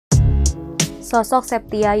Sosok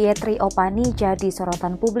Septia Yetri Opani jadi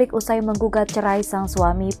sorotan publik usai menggugat cerai sang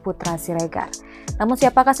suami Putra Siregar. Namun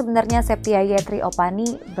siapakah sebenarnya Septia Yetri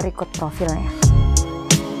Opani? Berikut profilnya.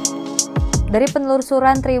 Dari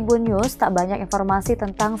penelusuran Tribun News, tak banyak informasi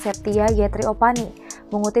tentang Septia Yetri Opani.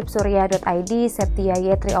 Mengutip surya.id, Septia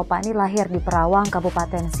Yetri Opani lahir di Perawang,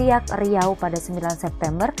 Kabupaten Siak, Riau pada 9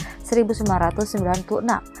 September 1996.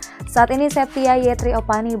 Saat ini Septia Yetri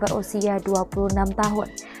Opani berusia 26 tahun.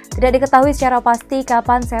 Tidak diketahui secara pasti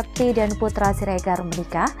kapan Septi dan Putra Siregar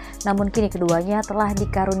menikah, namun kini keduanya telah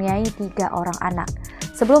dikaruniai 3 orang anak.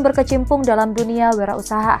 Sebelum berkecimpung dalam dunia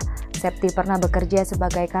wirausaha, Septi pernah bekerja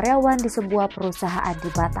sebagai karyawan di sebuah perusahaan di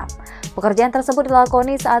Batam. Pekerjaan tersebut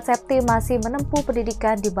dilakoni saat Septi masih menempuh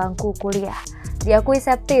pendidikan di bangku kuliah. Diakui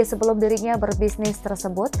Septi sebelum dirinya berbisnis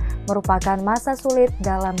tersebut merupakan masa sulit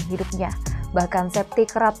dalam hidupnya. Bahkan Septi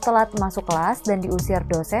kerap telat masuk kelas dan diusir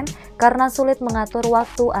dosen karena sulit mengatur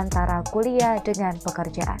waktu antara kuliah dengan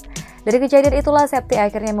pekerjaan. Dari kejadian itulah Septi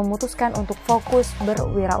akhirnya memutuskan untuk fokus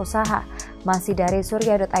berwirausaha. Masih dari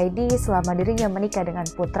surya.id, selama dirinya menikah dengan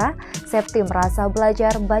Putra, Septi merasa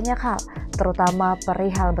belajar banyak hal, terutama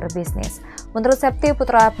perihal berbisnis. Menurut Septi,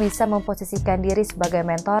 Putra bisa memposisikan diri sebagai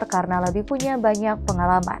mentor karena lebih punya banyak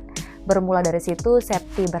pengalaman. Bermula dari situ,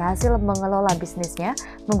 Septi berhasil mengelola bisnisnya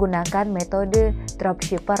menggunakan metode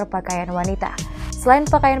dropshipper pakaian wanita. Selain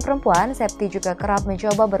pakaian perempuan, Septi juga kerap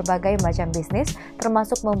mencoba berbagai macam bisnis,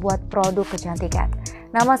 termasuk membuat produk kecantikan.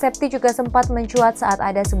 Nama Septi juga sempat mencuat saat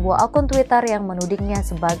ada sebuah akun Twitter yang menudingnya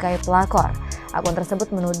sebagai pelakor. Akun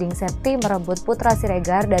tersebut menuding Septi merebut Putra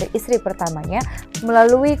Siregar dari istri pertamanya.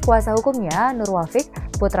 Melalui kuasa hukumnya, Nur Wafik,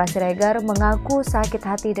 Putra Siregar mengaku sakit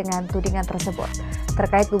hati dengan tudingan tersebut.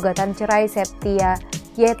 Terkait gugatan cerai Septia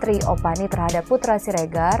Yetri Opani terhadap Putra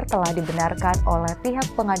Siregar telah dibenarkan oleh pihak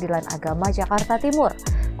Pengadilan Agama Jakarta Timur.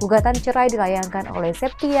 Gugatan cerai dilayangkan oleh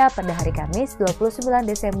Septia pada hari Kamis 29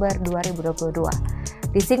 Desember 2022.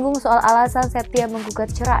 Disinggung soal alasan Septia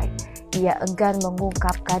menggugat cerai, ia enggan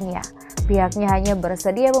mengungkapkannya. Pihaknya hanya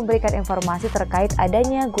bersedia memberikan informasi terkait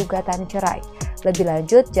adanya gugatan cerai. Lebih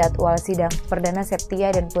lanjut, jadwal sidang perdana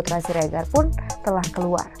Septia dan Putra Siregar pun telah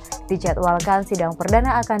keluar. Dijadwalkan sidang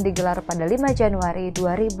perdana akan digelar pada 5 Januari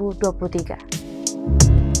 2023.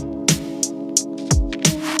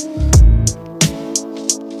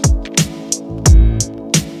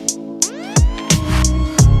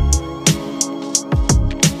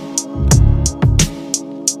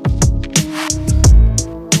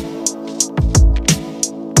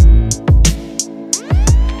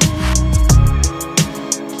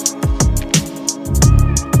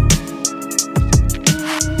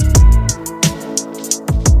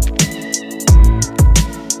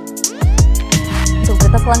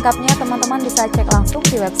 Selengkapnya teman-teman bisa cek langsung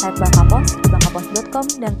di website Bangka Post, bangkapos.com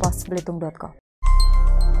dan posbelitung.com.